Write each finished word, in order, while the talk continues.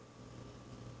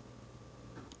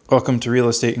Welcome to Real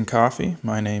Estate and Coffee.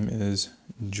 My name is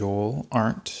Joel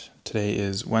Arndt. Today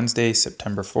is Wednesday,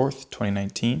 September 4th,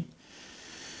 2019.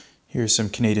 Here's some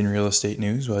Canadian real estate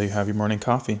news while you have your morning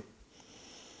coffee.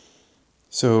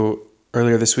 So,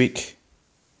 earlier this week,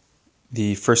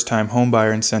 the first-time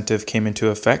homebuyer incentive came into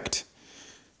effect.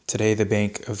 Today, the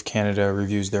Bank of Canada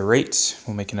reviews their rates.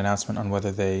 We'll make an announcement on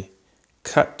whether they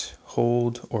cut,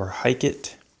 hold, or hike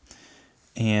it.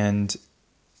 And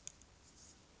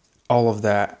all of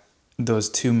that, those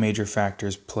two major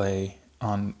factors play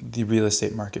on the real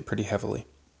estate market pretty heavily.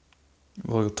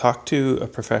 We'll talk to a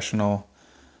professional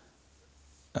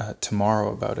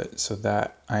tomorrow about it, so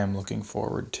that I am looking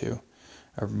forward to.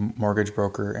 A mortgage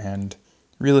broker and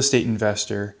real estate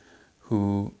investor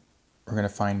who we're going to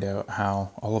find out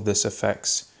how all of this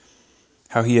affects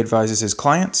how he advises his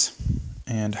clients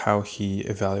and how he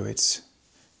evaluates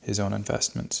his own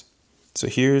investments. So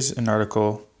here's an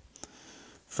article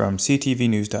from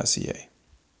ctvnews.ca.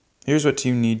 Here's what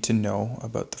you need to know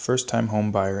about the first-time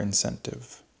home buyer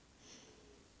incentive.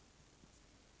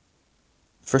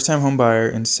 First-time home buyer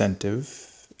incentive,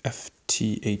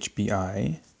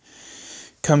 FTHBI,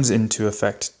 comes into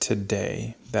effect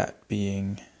today, that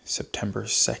being September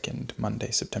 2nd, Monday,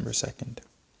 September 2nd.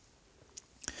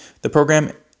 The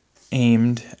program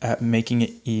aimed at making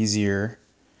it easier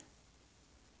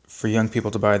for young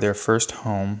people to buy their first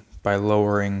home by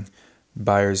lowering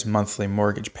buyers' monthly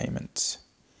mortgage payments.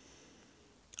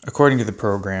 According to the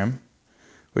program,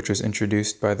 which was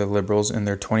introduced by the Liberals in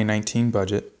their 2019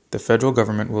 budget, the federal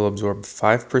government will absorb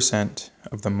 5%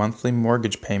 of the monthly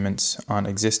mortgage payments on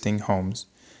existing homes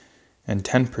and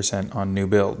 10% on new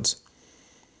builds.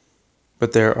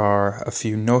 But there are a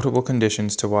few notable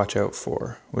conditions to watch out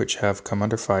for, which have come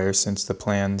under fire since the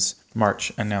plan's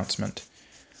March announcement.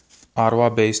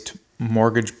 Ottawa-based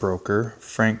mortgage broker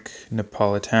Frank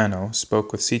Napolitano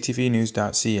spoke with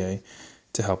ctvnews.ca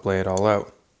to help lay it all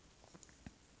out.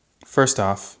 First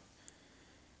off,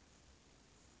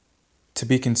 to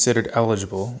be considered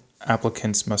eligible,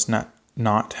 applicants must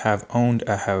not have owned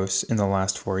a house in the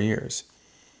last 4 years.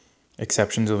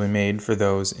 Exceptions will be made for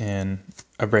those in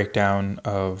a breakdown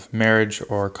of marriage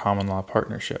or common law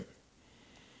partnership.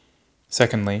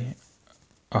 Secondly,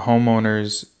 a home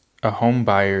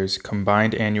buyer's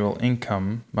combined annual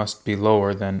income must be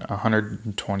lower than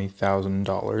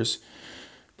 $120,000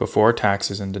 before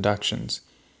taxes and deductions.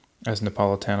 As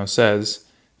Napolitano says,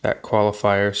 that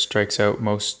qualifier strikes out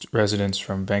most residents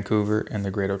from Vancouver and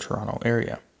the Greater Toronto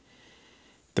Area.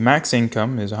 The max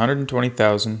income is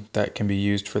 $120,000 that can be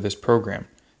used for this program.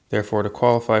 Therefore, to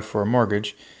qualify for a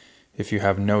mortgage, if you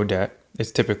have no debt,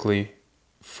 it's typically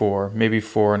maybe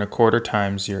 4.25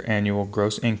 times your annual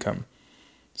gross income.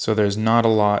 So there's not a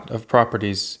lot of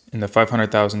properties in the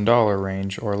 $500,000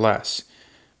 range or less.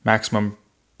 Maximum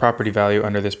property value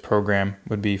under this program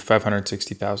would be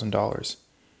 $560,000.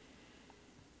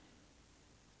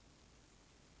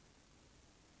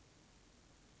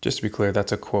 Just to be clear,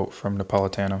 that's a quote from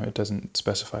Napolitano. It doesn't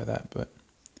specify that, but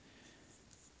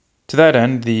to that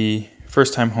end, the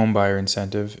first-time homebuyer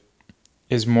incentive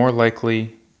is more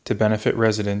likely to benefit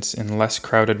residents in less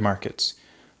crowded markets,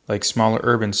 like smaller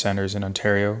urban centers in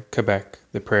Ontario, Quebec,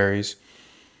 the Prairies,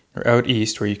 or out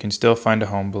east where you can still find a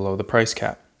home below the price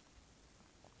cap.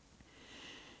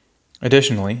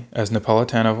 Additionally, as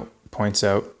Napolitano points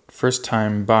out,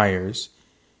 first-time buyers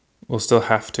will still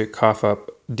have to cough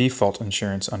up default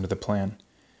insurance under the plan.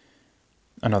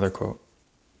 Another quote.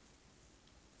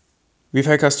 We've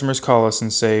had customers call us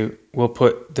and say, we'll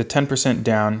put the 10%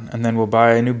 down and then we'll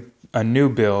buy a new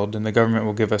build and the government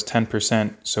will give us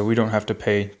 10% so we don't have to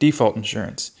pay default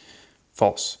insurance.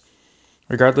 False.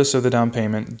 Regardless of the down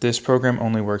payment, this program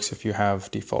only works if you have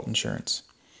default insurance,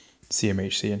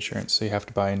 CMHC insurance, so you have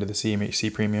to buy into the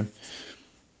CMHC premium.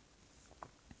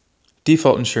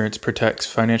 Default insurance protects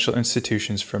financial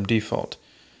institutions from default.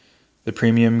 The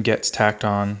premium gets tacked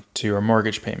on to your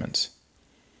mortgage payments.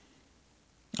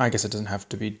 I guess it doesn't have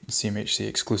to be CMHC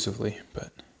exclusively, but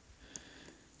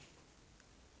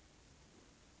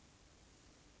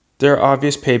there are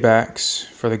obvious paybacks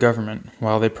for the government.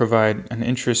 While they provide an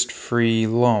interest-free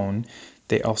loan,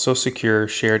 they also secure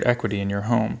shared equity in your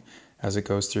home as it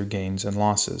goes through gains and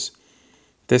losses.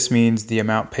 This means the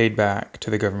amount paid back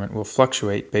to the government will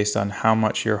fluctuate based on how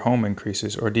much your home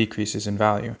increases or decreases in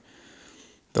value.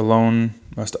 The loan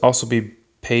must also be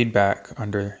paid back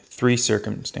under 3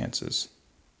 circumstances.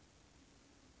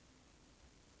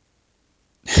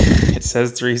 It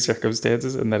says 3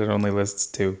 circumstances and then it only lists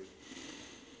 2.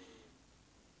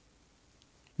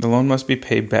 The loan must be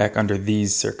paid back under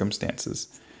these circumstances: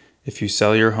 if you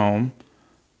sell your home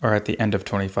or at the end of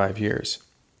 25 years.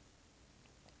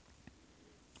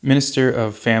 Minister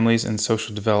of Families and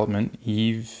Social Development,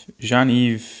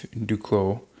 Jean-Yves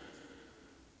Duclos,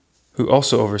 who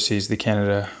also oversees the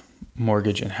Canada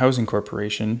Mortgage and Housing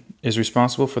Corporation, is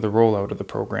responsible for the rollout of the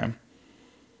program.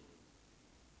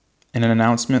 In an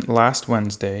announcement last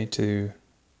Wednesday to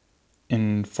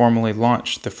informally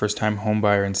launch the first-time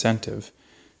homebuyer incentive,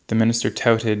 the minister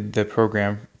touted the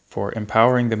program for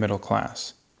empowering the middle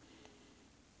class.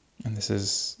 And this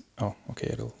is,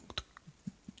 it'll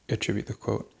attribute the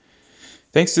quote.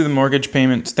 Thanks to mortgage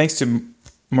payments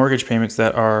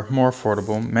that are more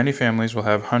affordable, many families will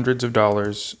have hundreds of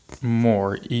dollars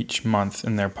more each month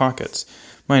in their pockets,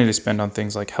 money to spend on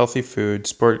things like healthy food,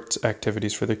 sports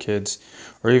activities for their kids,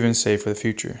 or even save for the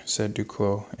future, said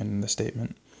Duclos in the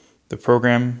statement. The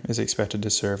program is expected to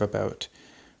serve about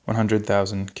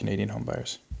 100,000 Canadian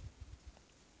homebuyers.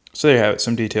 So there you have it,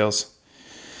 some details.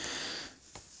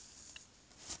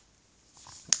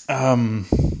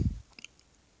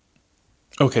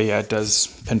 It does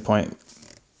pinpoint.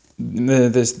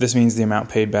 This means the amount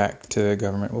paid back to the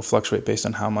government will fluctuate based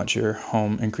on how much your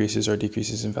home increases or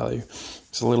decreases in value.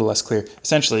 It's a little less clear.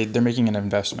 Essentially, they're making an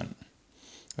investment.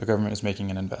 The government is making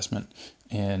an investment,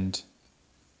 and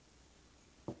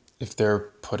if they're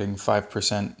putting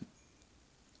 5%,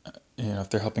 if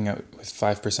they're helping out with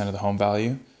 5% of the home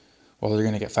value, well, they're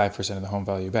going to get 5% of the home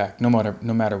value back, no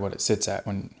matter what it sits at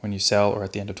when you sell or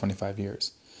at the end of 25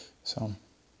 years. So,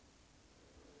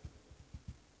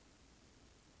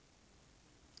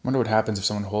 I wonder what happens if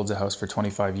someone holds a house for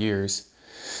 25 years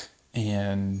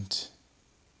and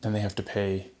then they have to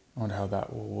pay. I wonder how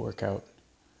that will work out.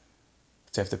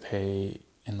 If they have to pay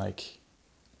and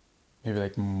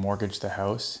maybe mortgage the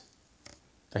house.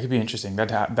 That could be interesting.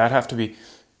 That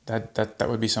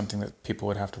would be something that people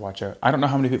would have to watch out. I don't know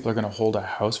how many people are going to hold a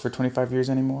house for 25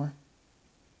 years anymore.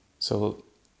 So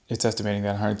it's estimating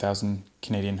that 100,000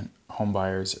 Canadian home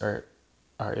buyers are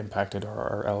impacted or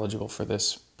are eligible for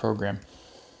this program.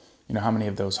 How many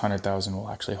of those 100,000 will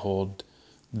actually hold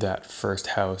that first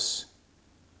house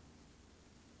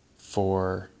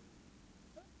for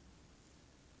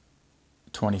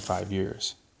 25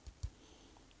 years?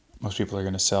 Most people are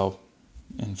going to sell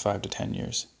in 5 to 10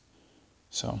 years.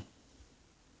 So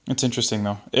it's interesting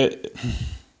though.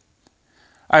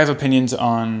 I have opinions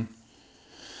on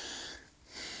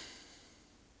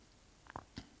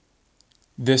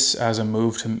this as a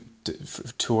move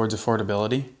towards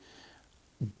affordability,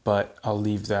 but I'll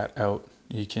leave that out.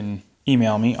 You can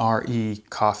email me,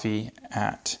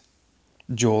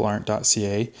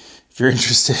 recoffee@joelarndt.ca, if you're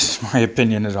interested in my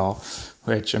opinion at all,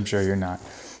 which I'm sure you're not.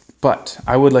 But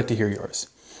I would like to hear yours,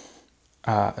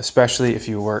 especially if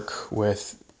you work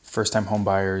with first-time home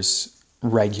buyers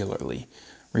regularly,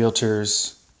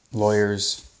 realtors,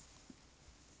 lawyers,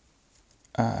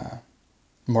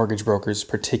 mortgage brokers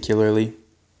particularly.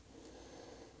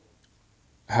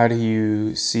 How do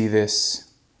you see this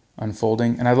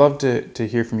unfolding? And I'd love to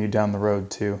hear from you down the road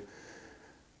too,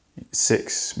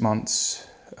 6 months,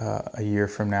 a year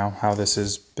from now, how this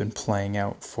has been playing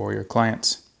out for your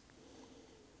clients.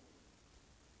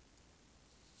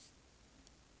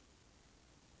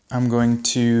 I'm going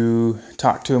to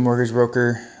talk to a mortgage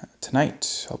broker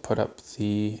tonight. I'll put up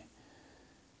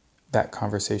that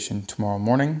conversation tomorrow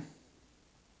morning.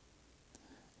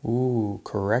 Ooh,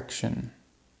 correction.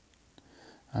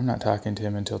 I'm not talking to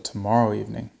him until tomorrow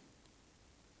evening.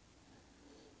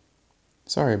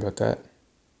 Sorry about that.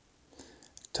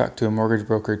 Talk to a mortgage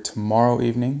broker tomorrow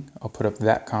evening. I'll put up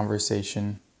that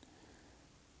conversation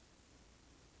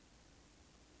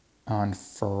on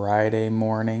Friday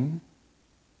morning.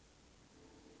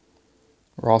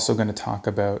 We're also going to talk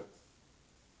about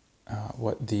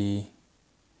what the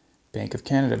Bank of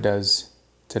Canada does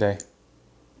today,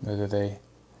 whether they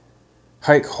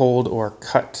hike, hold, or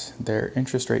cut their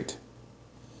interest rate.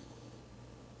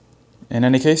 In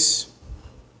any case,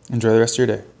 enjoy the rest of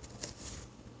your day.